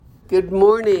Good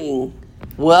morning.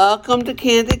 Welcome to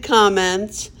Candid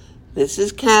Comments. This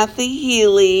is Kathy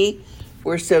Healey.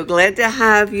 We're so glad to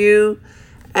have you.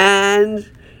 And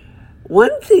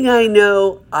one thing I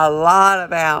know a lot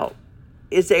about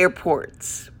is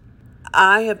airports.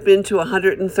 I have been to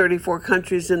 134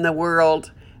 countries in the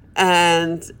world,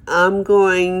 and I'm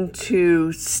going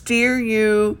to steer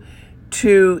you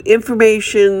to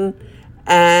information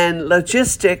and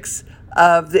logistics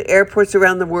of the airports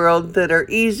around the world that are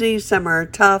easy, some are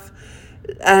tough.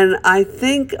 And I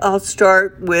think I'll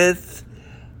start with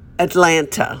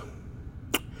Atlanta.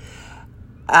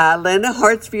 Atlanta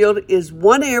Hartsfield is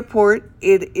one airport.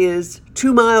 It is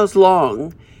 2 miles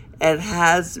long. It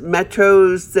has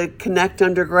metros that connect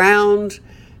underground,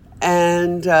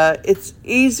 and it's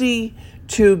easy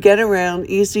to get around,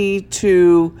 easy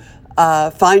to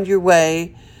find your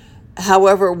way.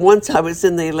 However, once I was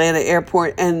in the Atlanta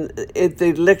airport and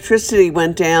the electricity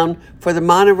went down for the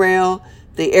monorail,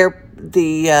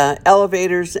 the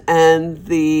elevators, and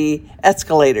the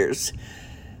escalators.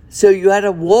 So you had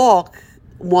to walk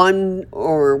 1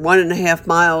 or 1.5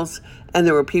 miles, and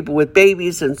there were people with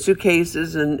babies and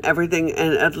suitcases and everything.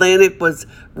 And Atlantic was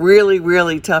really,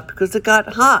 really tough because it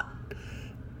got hot.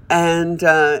 And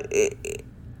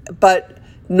but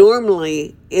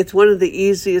normally, it's one of the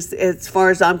easiest, as far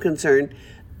as I'm concerned,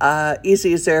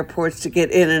 easiest airports to get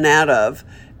in and out of.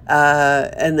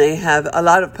 And they have a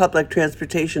lot of public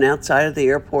transportation outside of the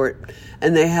airport.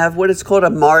 And they have what is called a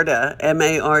MARTA,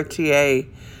 M-A-R-T-A.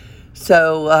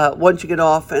 So once you get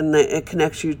off, and it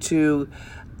connects you to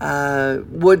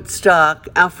Woodstock,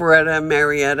 Alpharetta,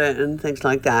 Marietta, and things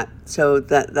like that. So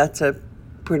that's a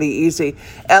pretty easy.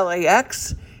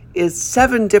 LAX is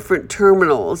 7 different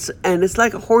terminals, and it's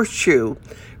like a horseshoe.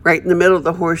 Right in the middle of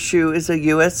the horseshoe is a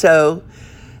USO,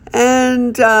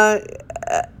 and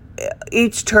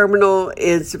each terminal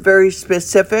is very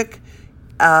specific.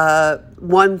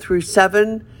 1 through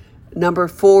 7. Number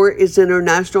 4 is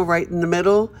international, right in the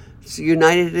middle. So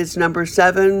United is number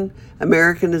 7.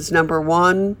 American is number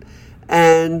 1.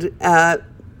 And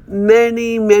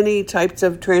many, many types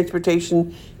of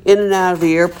transportation in and out of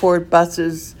the airport,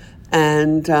 buses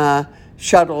and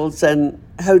shuttles and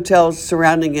hotels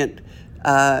surrounding it,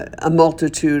 a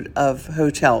multitude of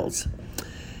hotels.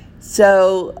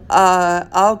 So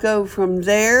I'll go from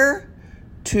there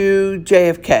to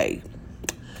JFK.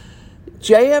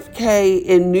 JFK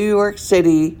in New York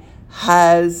City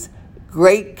has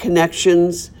great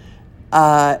connections.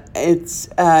 It's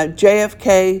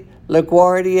JFK,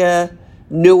 LaGuardia,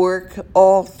 Newark.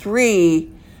 All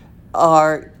 3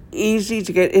 are easy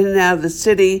to get in and out of the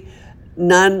city.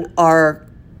 None are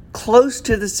close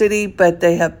to the city, but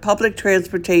they have public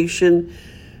transportation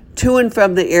to and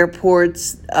from the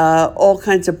airports, all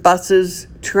kinds of buses,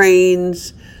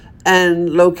 trains, and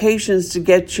locations to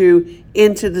get you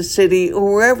into the city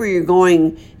or wherever you're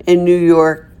going in New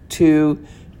York to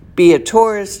be a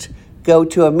tourist, go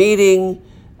to a meeting,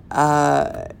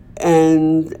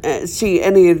 and see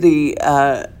any of the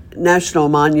national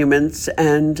monuments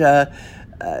and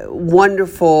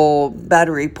wonderful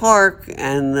Battery Park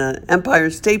and the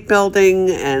Empire State Building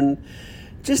and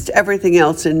just everything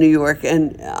else in New York.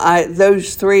 And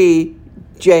those 3,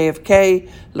 JFK,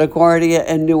 LaGuardia,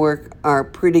 and Newark, are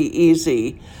pretty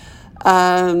easy.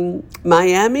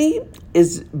 Miami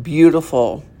is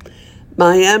beautiful.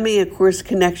 Miami, of course,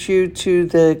 connects you to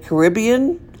the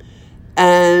Caribbean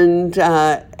and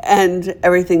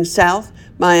everything south.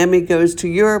 Miami goes to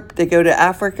Europe. They go to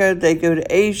Africa. They go to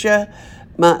Asia.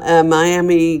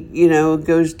 Miami,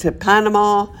 goes to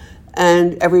Panama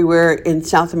and everywhere in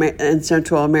South America and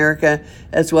Central America,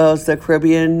 as well as the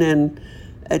Caribbean and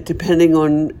depending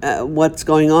on what's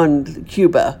going on,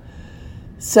 Cuba.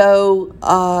 So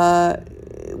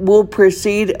we'll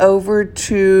proceed over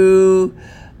to,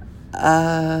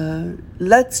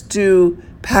 let's do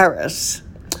Paris.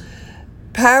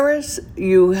 Paris,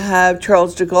 you have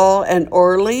Charles de Gaulle and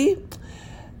Orly.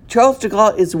 Charles de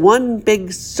Gaulle is one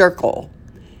big circle.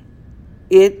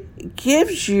 It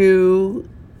gives you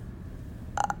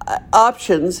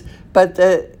options, but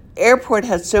the airport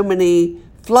has so many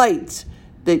flights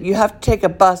that you have to take a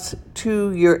bus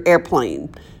to your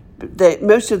airplane.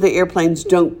 Most of the airplanes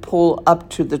don't pull up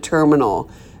to the terminal.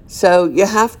 So you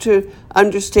have to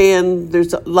understand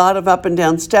there's a lot of up and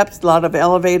down steps, a lot of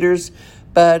elevators,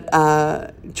 but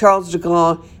Charles de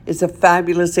Gaulle is a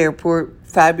fabulous airport,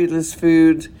 fabulous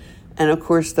food, and of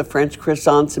course the French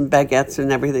croissants and baguettes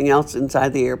and everything else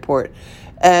inside the airport.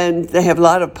 And they have a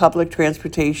lot of public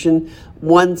transportation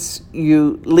once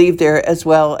you leave there, as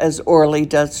well as Orly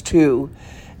does too.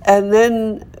 And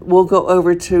then we'll go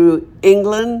over to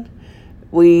England.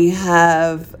 We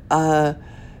have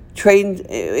train,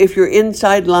 if you're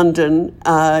inside London,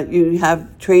 you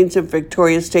have trains at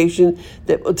Victoria Station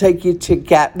that will take you to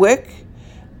Gatwick.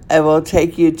 It will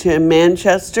take you to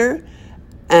Manchester,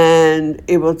 and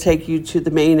it will take you to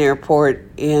the main airport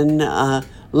in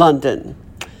London.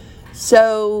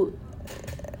 So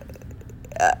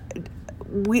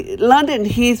London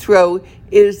Heathrow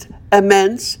is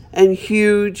immense and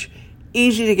huge,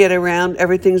 easy to get around.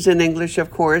 Everything's in English,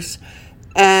 of course.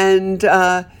 And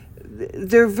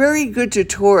they're very good to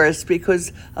tourists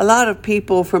because a lot of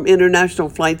people from international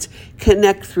flights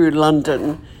connect through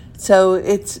London. So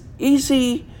it's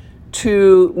easy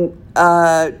to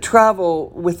travel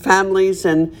with families,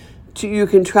 and you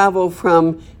can travel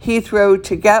from Heathrow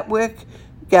to Gatwick.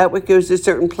 Gatwick goes to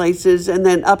certain places, and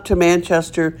then up to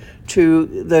Manchester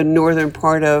to the northern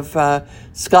part of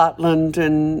Scotland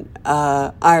and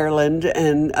Ireland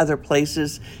and other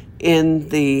places in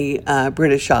the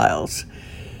British Isles.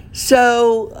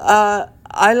 So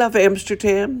I love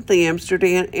Amsterdam. The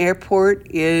Amsterdam airport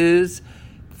is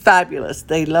fabulous.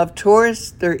 They love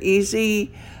tourists. They're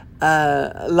easy.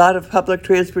 A lot of public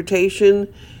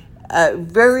transportation.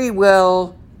 Very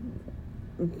well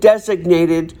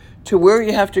designated to where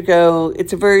you have to go.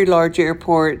 It's a very large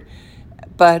airport,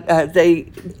 but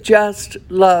they just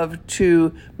love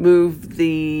to move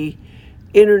the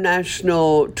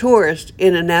international tourists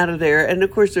in and out of there. And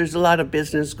of course, there's a lot of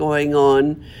business going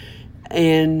on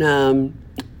in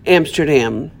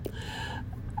Amsterdam.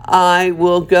 I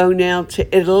will go now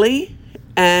to Italy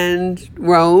and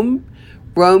Rome.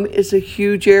 Rome is a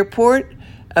huge airport.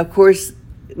 Of course,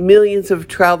 millions of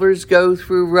travelers go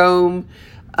through Rome.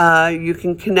 You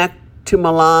can connect to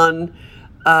Milan.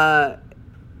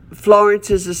 Florence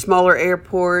is a smaller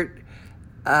airport.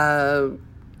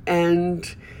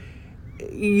 And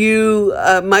you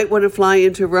might want to fly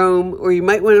into Rome, or you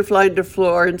might want to fly into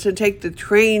Florence and take the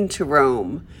train to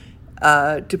Rome,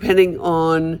 depending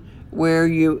on where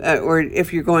you, or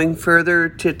if you're going further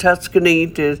to Tuscany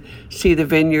to see the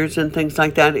vineyards and things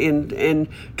like that, and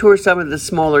tour some of the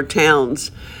smaller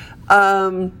towns.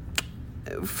 From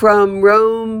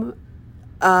Rome,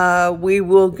 we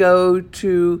will go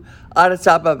to Addis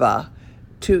Ababa,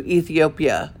 to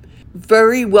Ethiopia.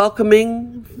 Very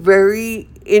welcoming, very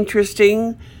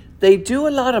interesting. They do a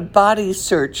lot of body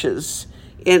searches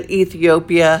in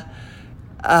Ethiopia.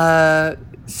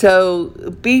 So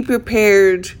be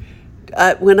prepared.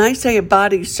 When I say a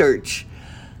body search,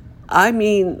 I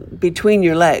mean between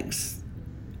your legs,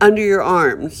 under your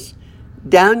arms,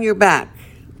 down your back,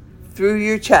 through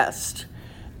your chest.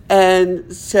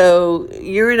 And so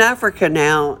you're in Africa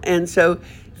now, and so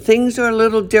things are a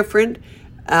little different.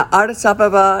 Addis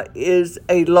Ababa is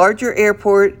a larger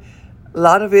airport, a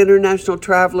lot of international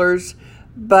travelers,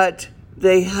 but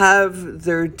they have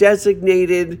their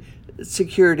designated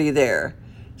security there.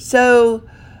 So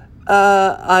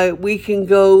we can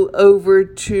go over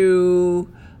to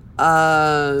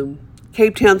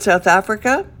Cape Town, South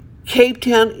Africa. Cape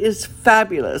Town is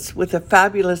fabulous, with a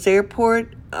fabulous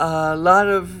airport, a lot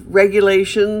of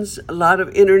regulations, a lot of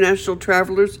international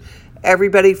travelers.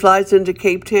 Everybody flies into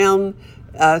Cape Town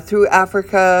through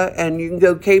Africa, and you can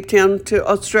go Cape Town to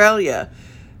Australia.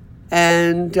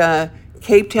 And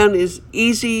Cape Town is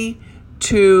easy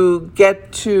to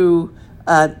get to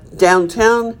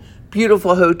downtown,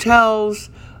 beautiful hotels,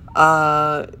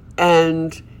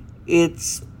 and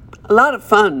it's a lot of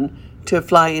fun to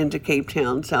fly into Cape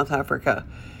Town, South Africa.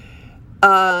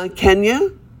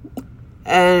 Kenya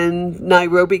and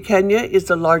Nairobi, Kenya is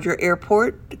a larger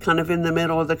airport, kind of in the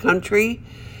middle of the country,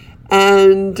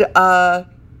 and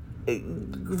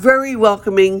very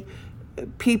welcoming.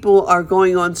 People are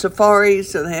going on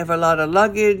safaris, so they have a lot of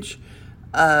luggage,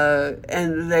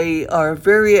 and they are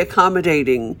very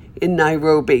accommodating in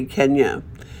Nairobi, Kenya.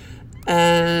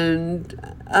 And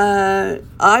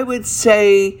I would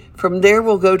say from there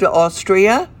we'll go to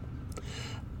Austria.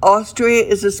 Austria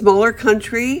is a smaller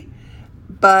country,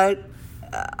 but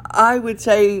I would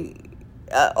say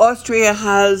Austria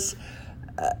has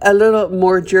a little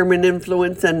more German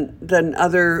influence than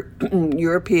other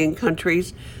European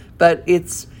countries, but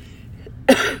it's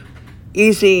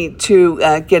easy to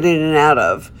get in and out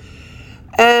of.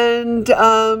 And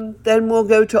then we'll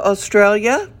go to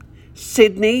Australia,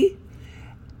 Sydney.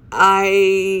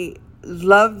 I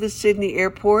love the Sydney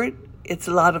airport. It's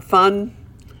a lot of fun.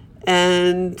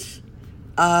 And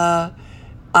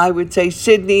I would say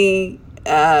Sydney,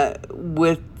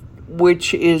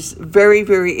 which is very,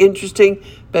 very interesting,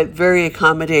 but very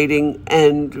accommodating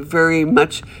and very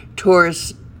much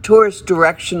tourist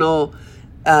directional,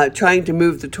 trying to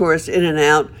move the tourists in and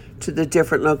out to the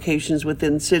different locations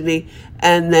within Sydney.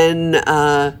 And then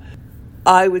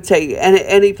I would say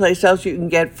any place else you can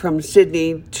get from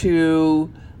Sydney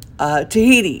to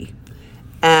Tahiti.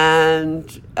 And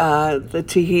the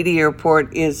Tahiti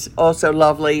airport is also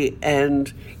lovely,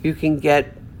 and you can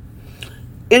get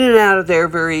in and out of there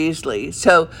very easily.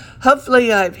 So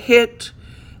hopefully I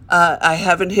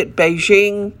haven't hit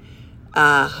Beijing,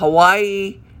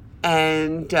 Hawaii,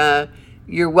 and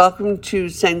you're welcome to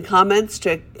send comments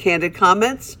to Candid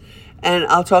Comments, and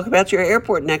I'll talk about your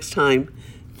airport next time.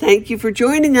 Thank you for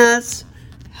joining us.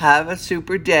 Have a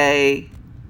super day.